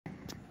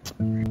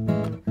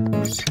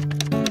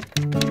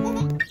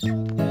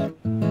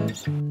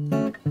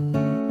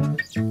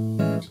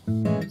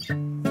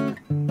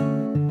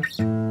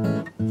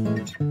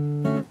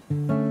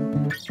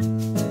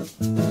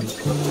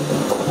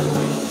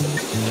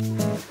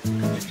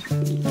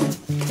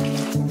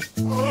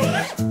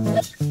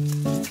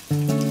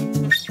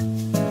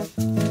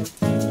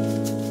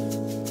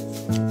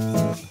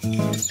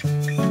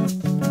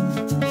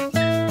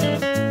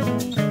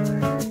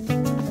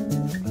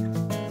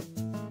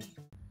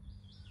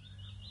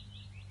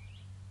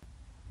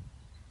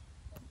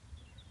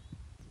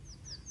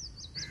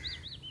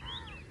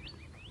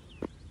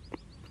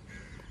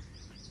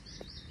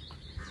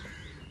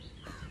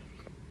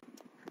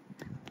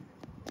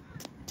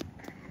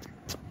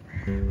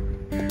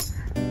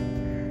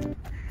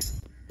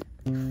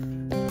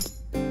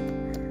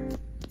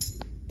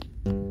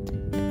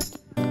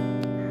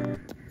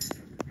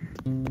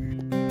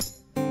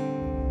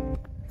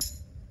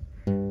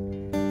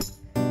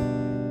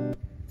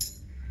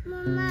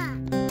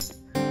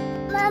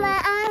Mama,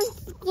 I'm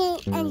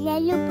seeing a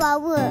yellow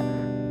power.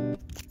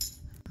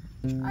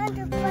 I want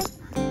to put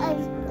a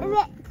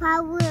red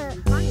power.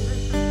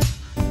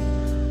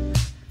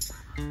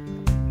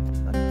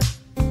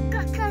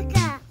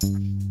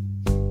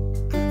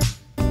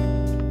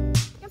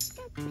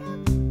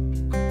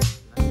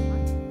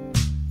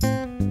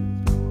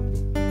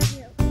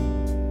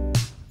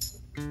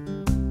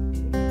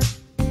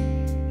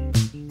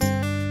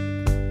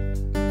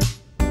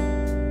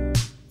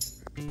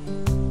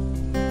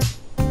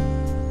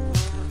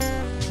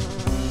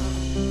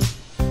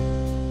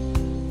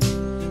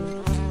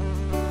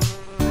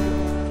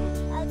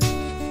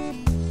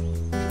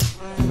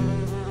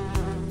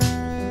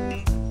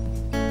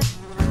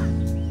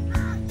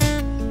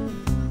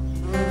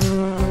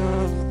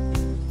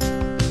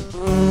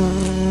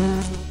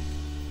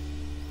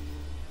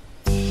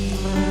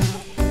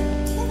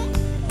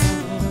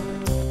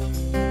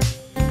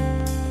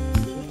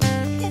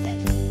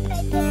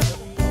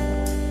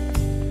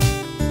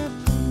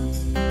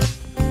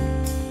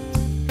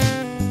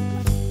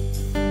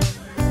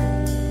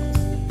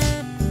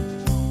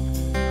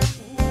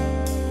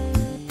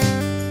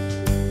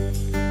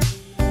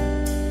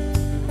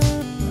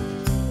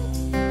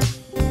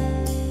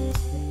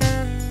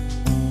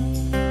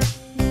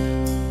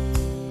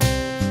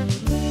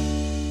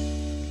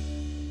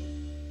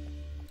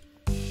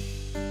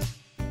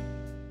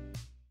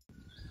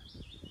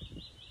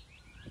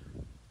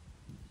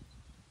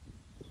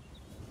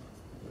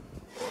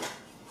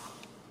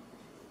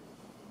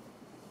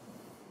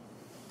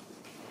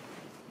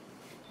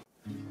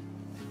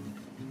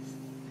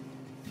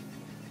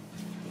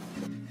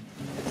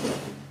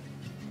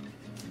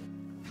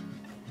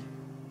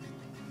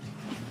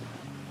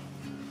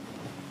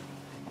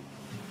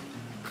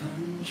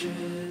 Country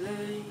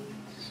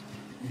lanes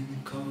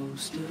and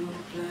coastal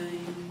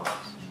plains,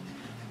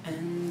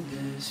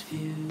 endless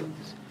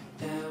views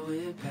that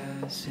we're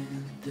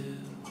passing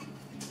through,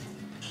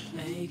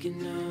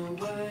 making our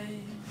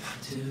way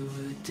to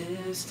a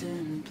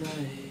distant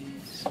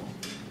place,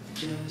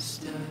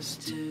 just us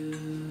two,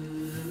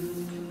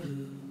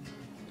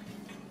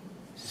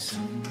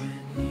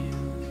 somewhere new.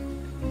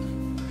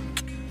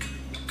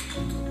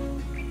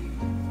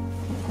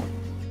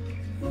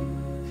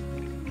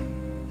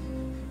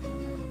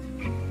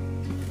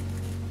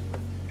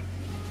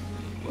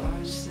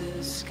 Watch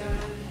the sky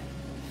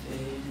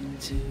fade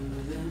into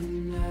the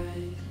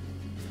night.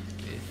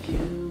 With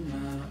you,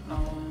 my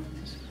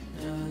arms,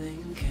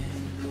 nothing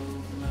can go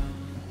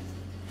wrong.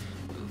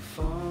 We'll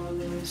fall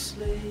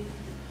asleep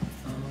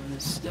on a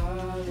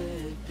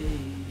starlit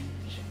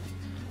beach,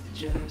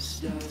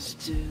 just us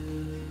two,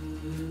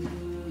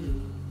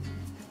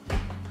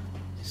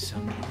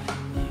 somewhere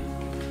new.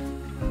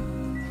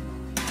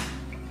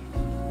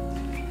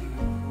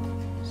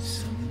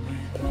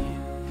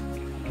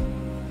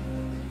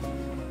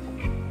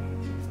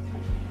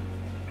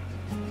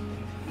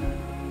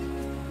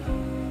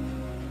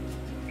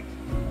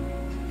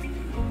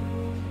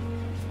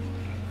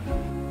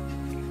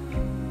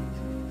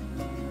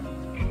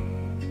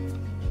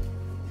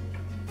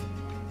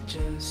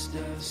 Just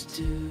us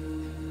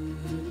two.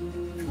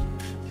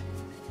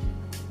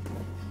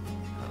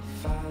 I'll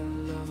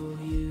follow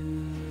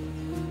you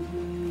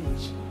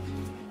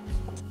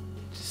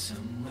to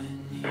somewhere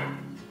new,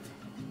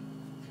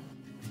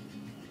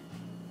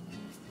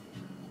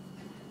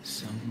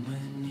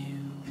 somewhere new.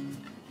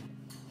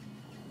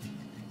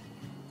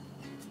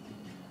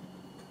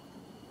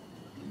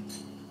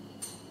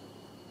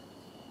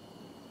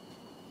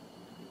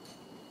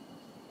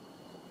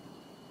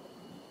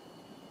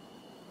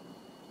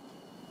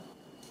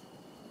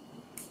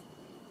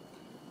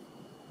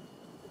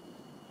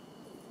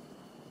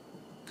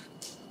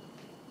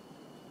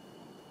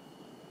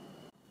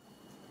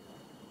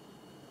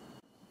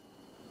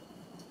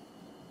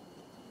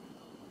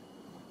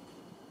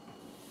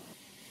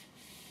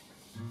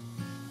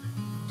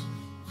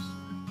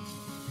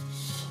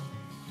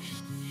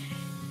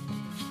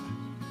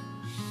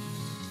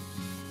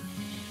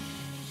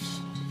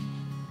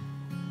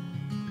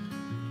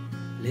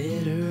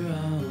 Later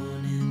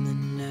on in the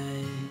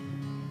night,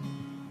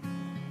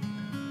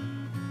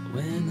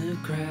 when the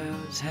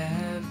crowds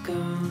have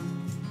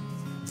gone,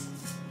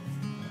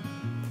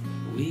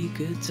 we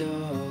could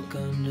talk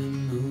under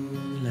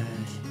moonlight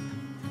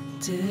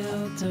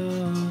till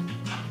dawn.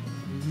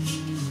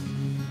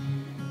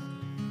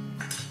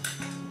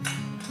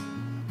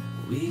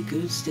 We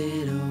could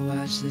stay to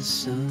watch the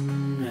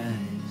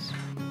sunrise,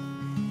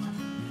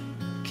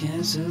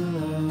 cancel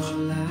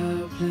all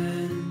our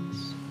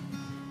plans.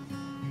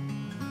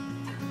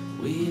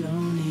 We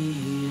don't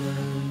need a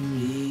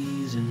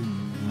reason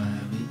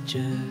why we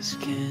just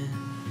can't.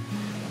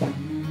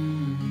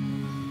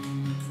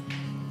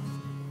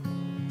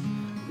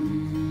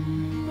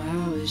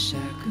 I wish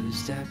I could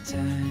stop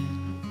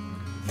time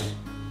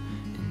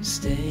and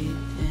stay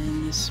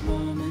in this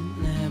moment,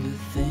 never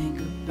think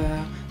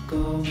about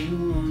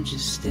going. Won't you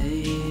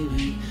stay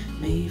with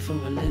me for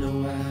a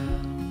little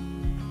while?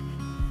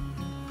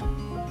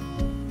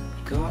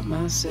 Got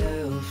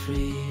myself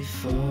free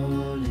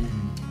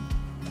falling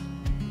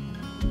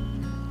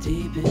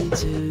deep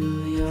into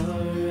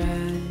your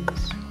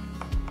eyes.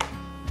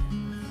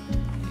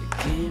 You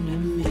came to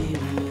me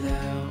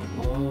without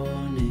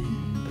warning,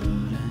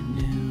 but I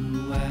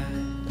knew why.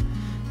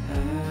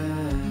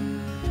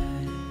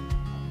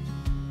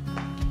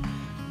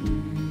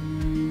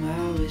 I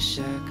wish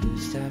I could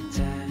stop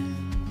time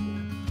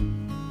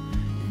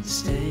and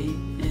stay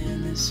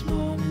in this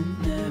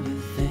moment, never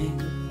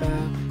think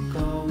about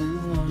going.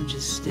 Won't you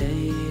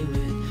stay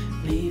with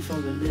me for a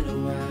little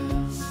while?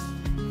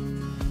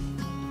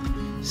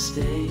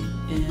 Stay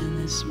in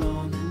this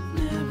moment,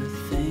 never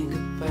think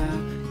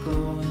about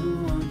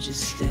going. Won't you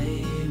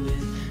stay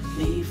with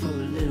me for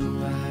a little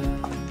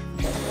while?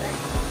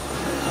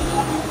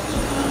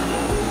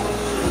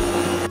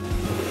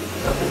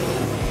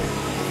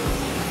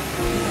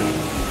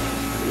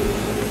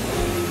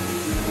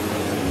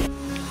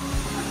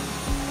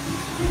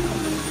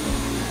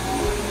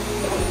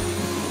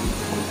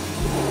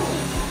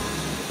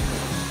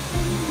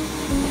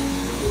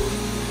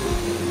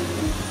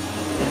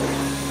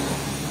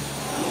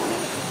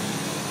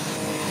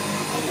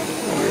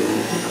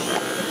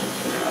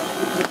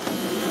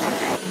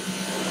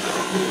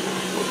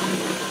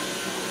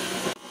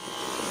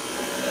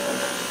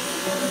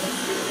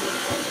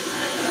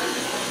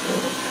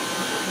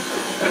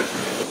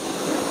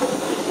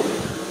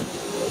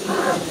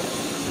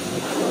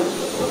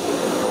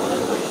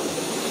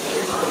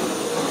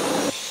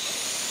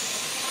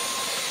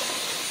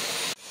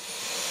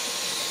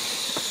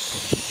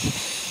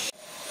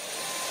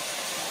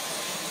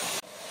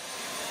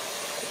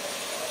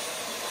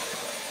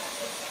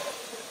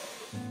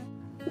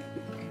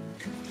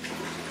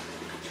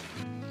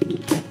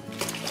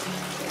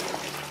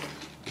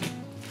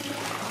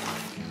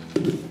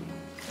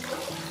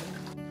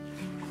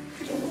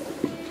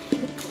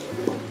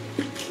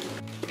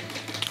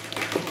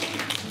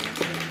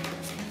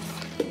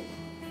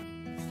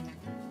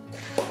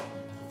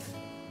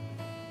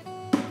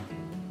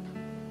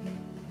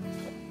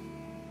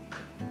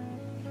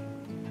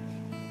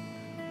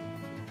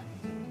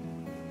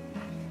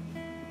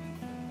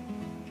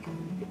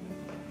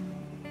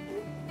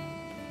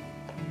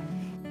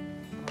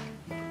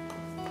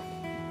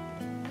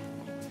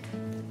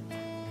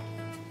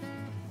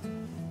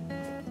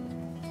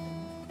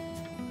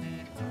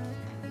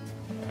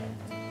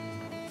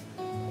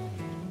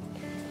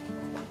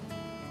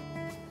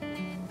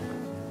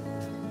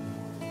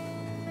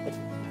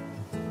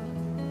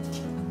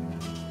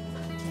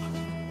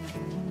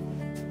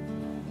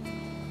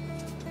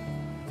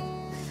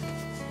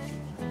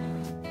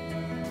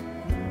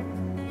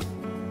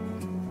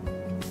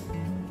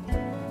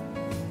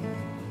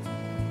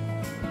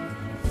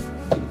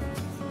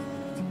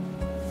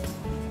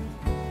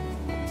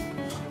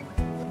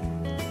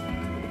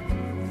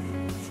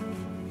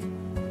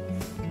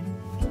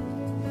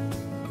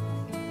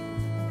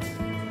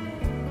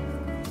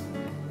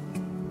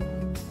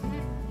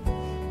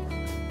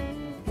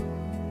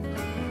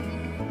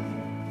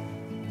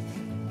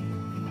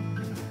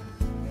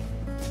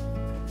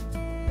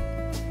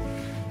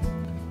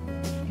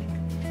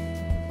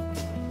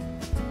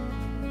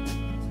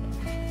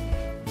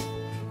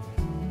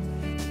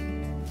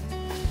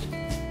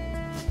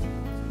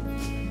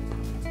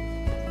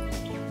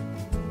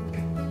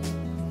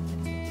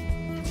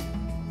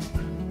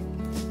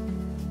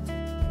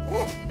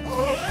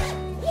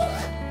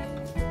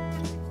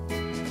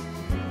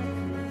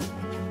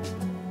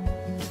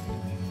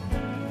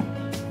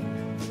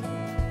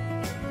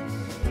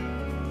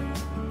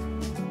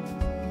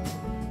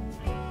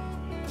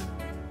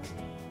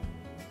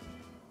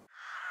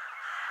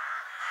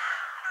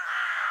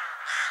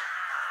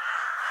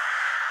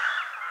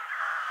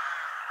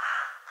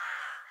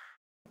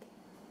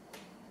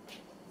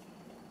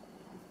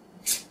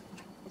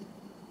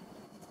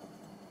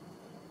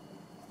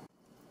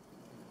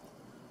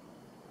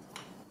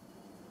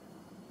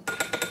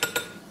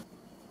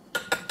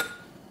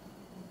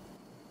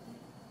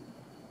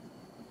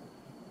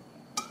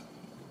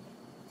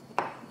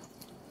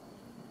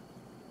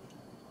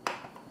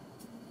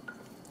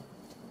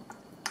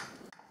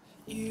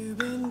 You've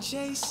been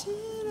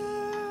chasing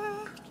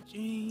after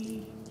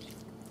dreams,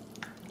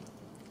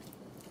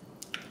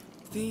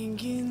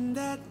 thinking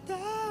that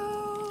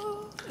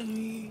they'll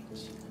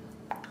reach,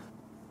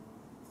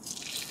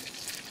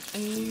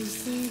 and you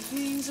think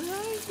things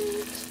like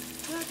this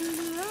happen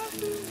to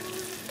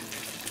everyone.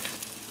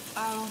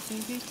 I don't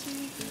think they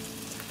do.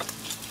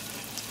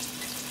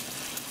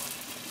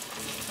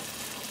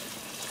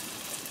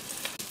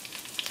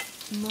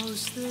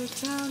 Most of the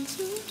time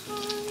two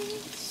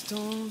hearts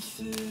don't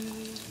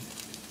fit.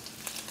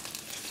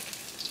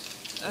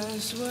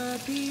 That's why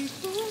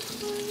people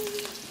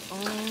play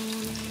on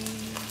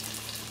it.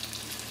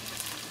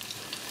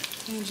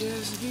 And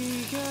just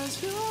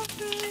because your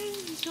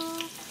friends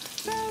all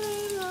fell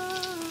in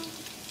love,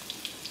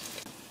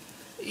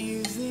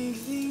 you think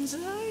things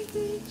like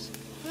this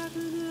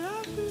happen to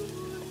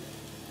everyone.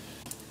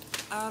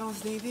 I don't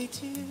think they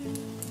do.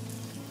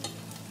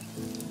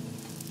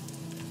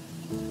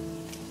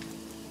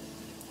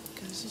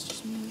 Cause it's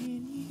just me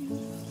and you.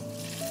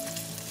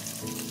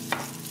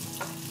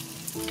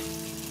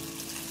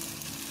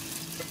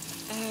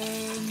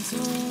 And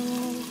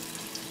don't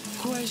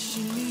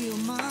question me or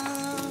my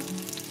love.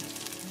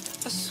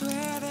 I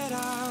swear that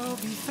I'll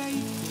be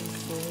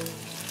faithful,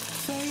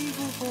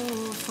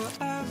 faithful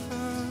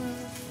forever.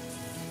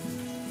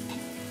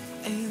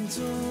 And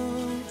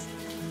don't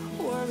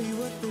worry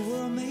what the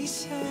world may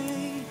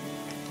say.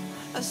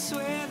 I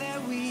swear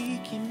that we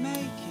can make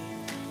it.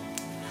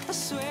 I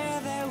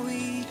swear that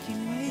we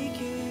can make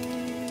it.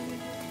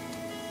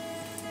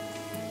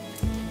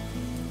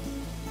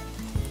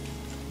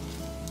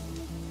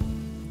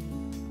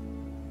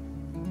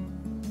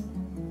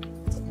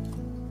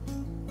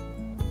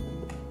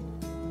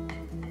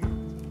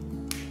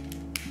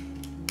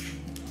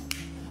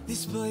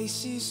 This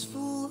place is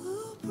full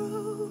of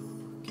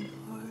broken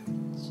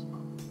hearts,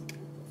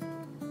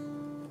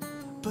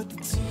 but the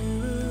two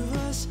of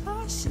us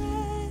are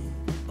set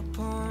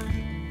apart.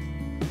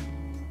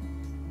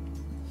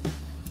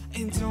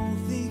 And don't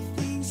think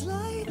things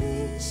like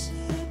this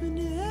happen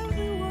to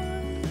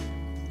everyone,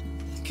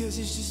 cause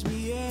it's just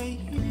me and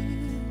you.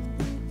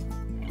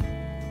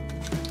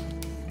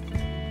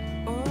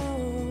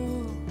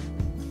 Oh,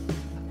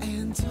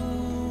 and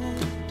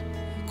don't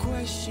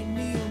question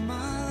me or my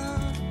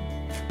love.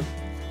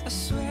 I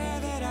swear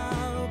that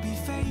I'll be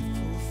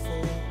faithful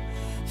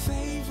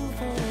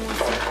forever.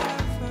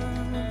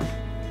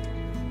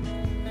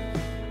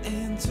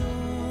 And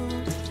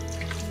don't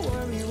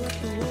worry what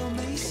the world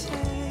may say.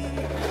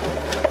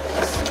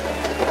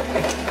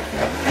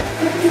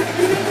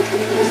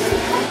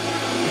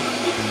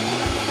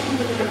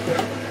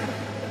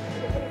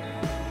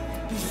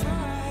 Before I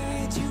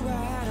had you, I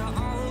had an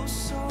hollow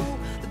soul,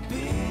 the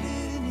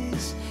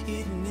bitterness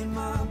hidden in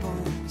my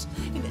bones,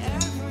 and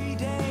every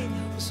day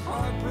was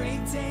heartbreak,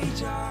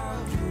 deja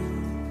vu.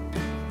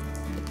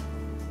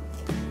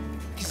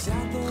 Cause I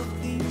thought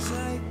things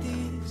like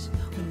this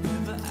would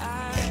never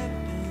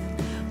happen,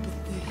 but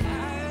they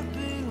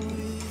happen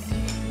with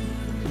you.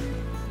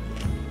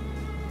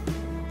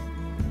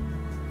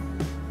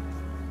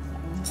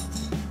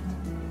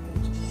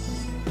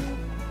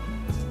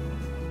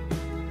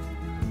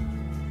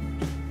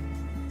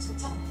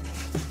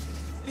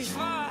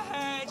 Before I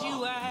had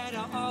you, I had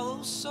a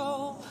hollow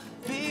soul,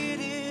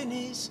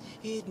 bitterness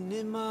hidden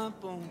in my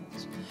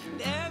bones,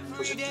 and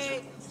every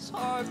day is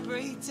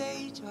heartbreak,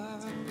 deja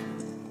vu.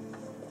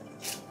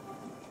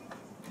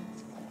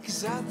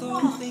 Cause I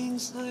thought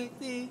things like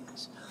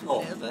this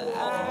would never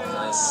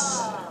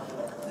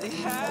happen. They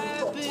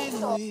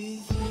happen with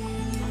you.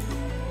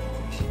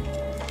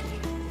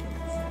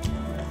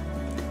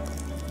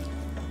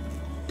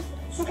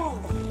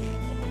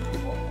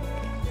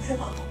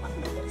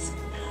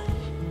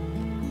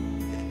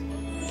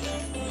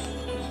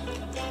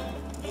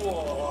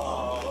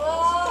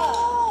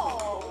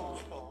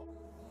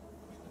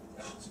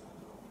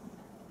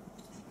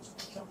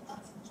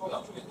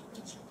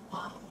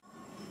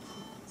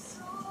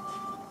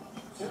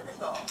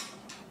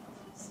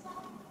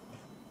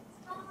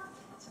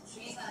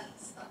 주의사항이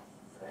있어.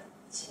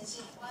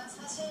 진실과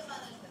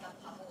사실만을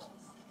대답하고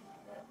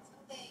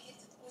상대에게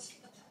듣고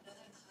싶은 답변을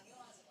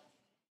강요하지 마.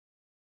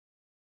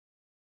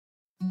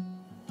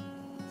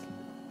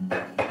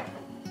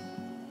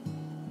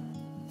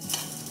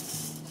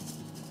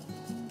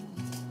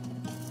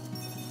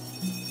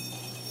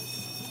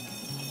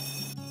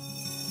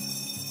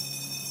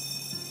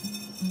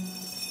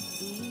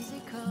 Easy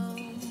come,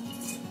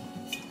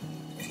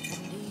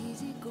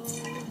 easy go.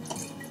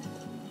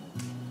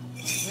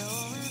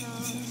 You're an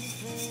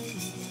unfading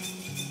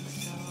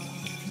star.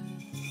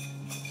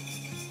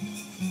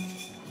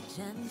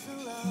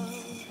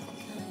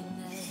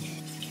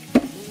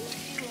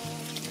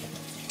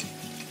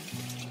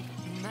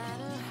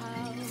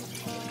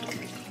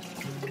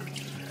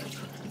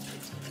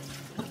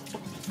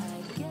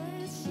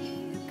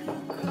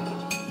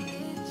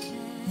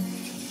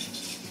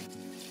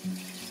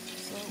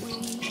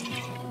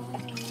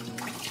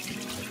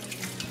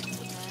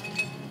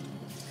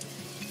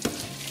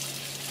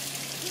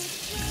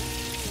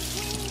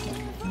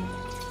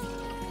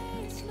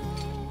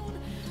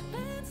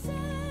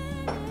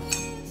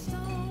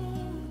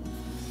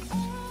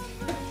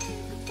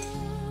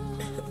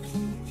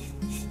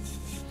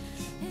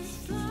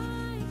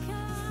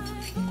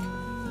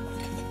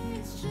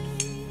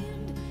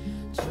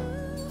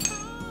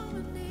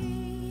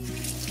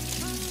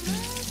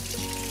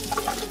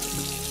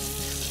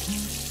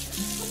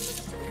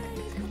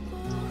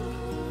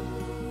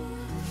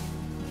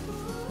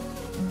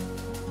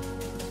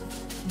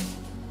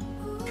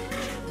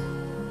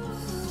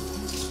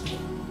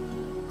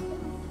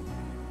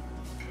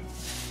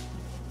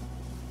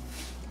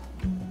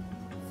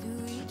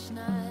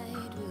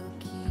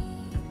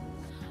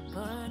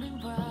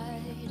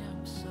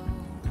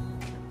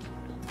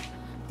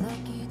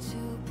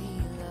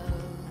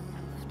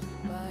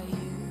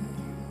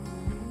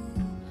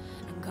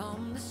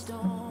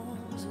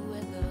 storms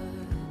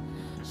weather,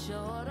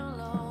 short or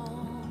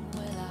long,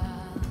 will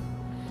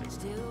I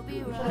still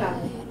be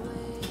right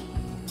where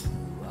you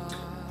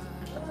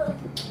are?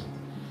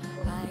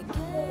 I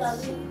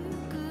guess you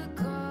could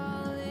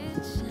call it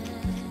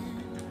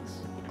chance,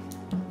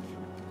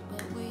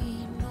 but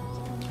we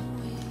know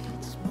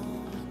it's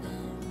more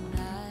than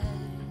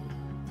that.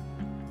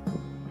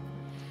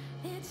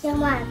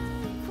 Come on.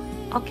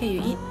 Okay,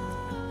 you eat.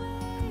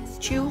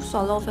 Chew,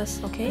 swallow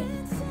first, okay?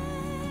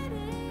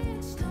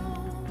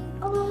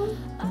 Oh,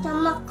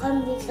 sama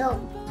kan bisa.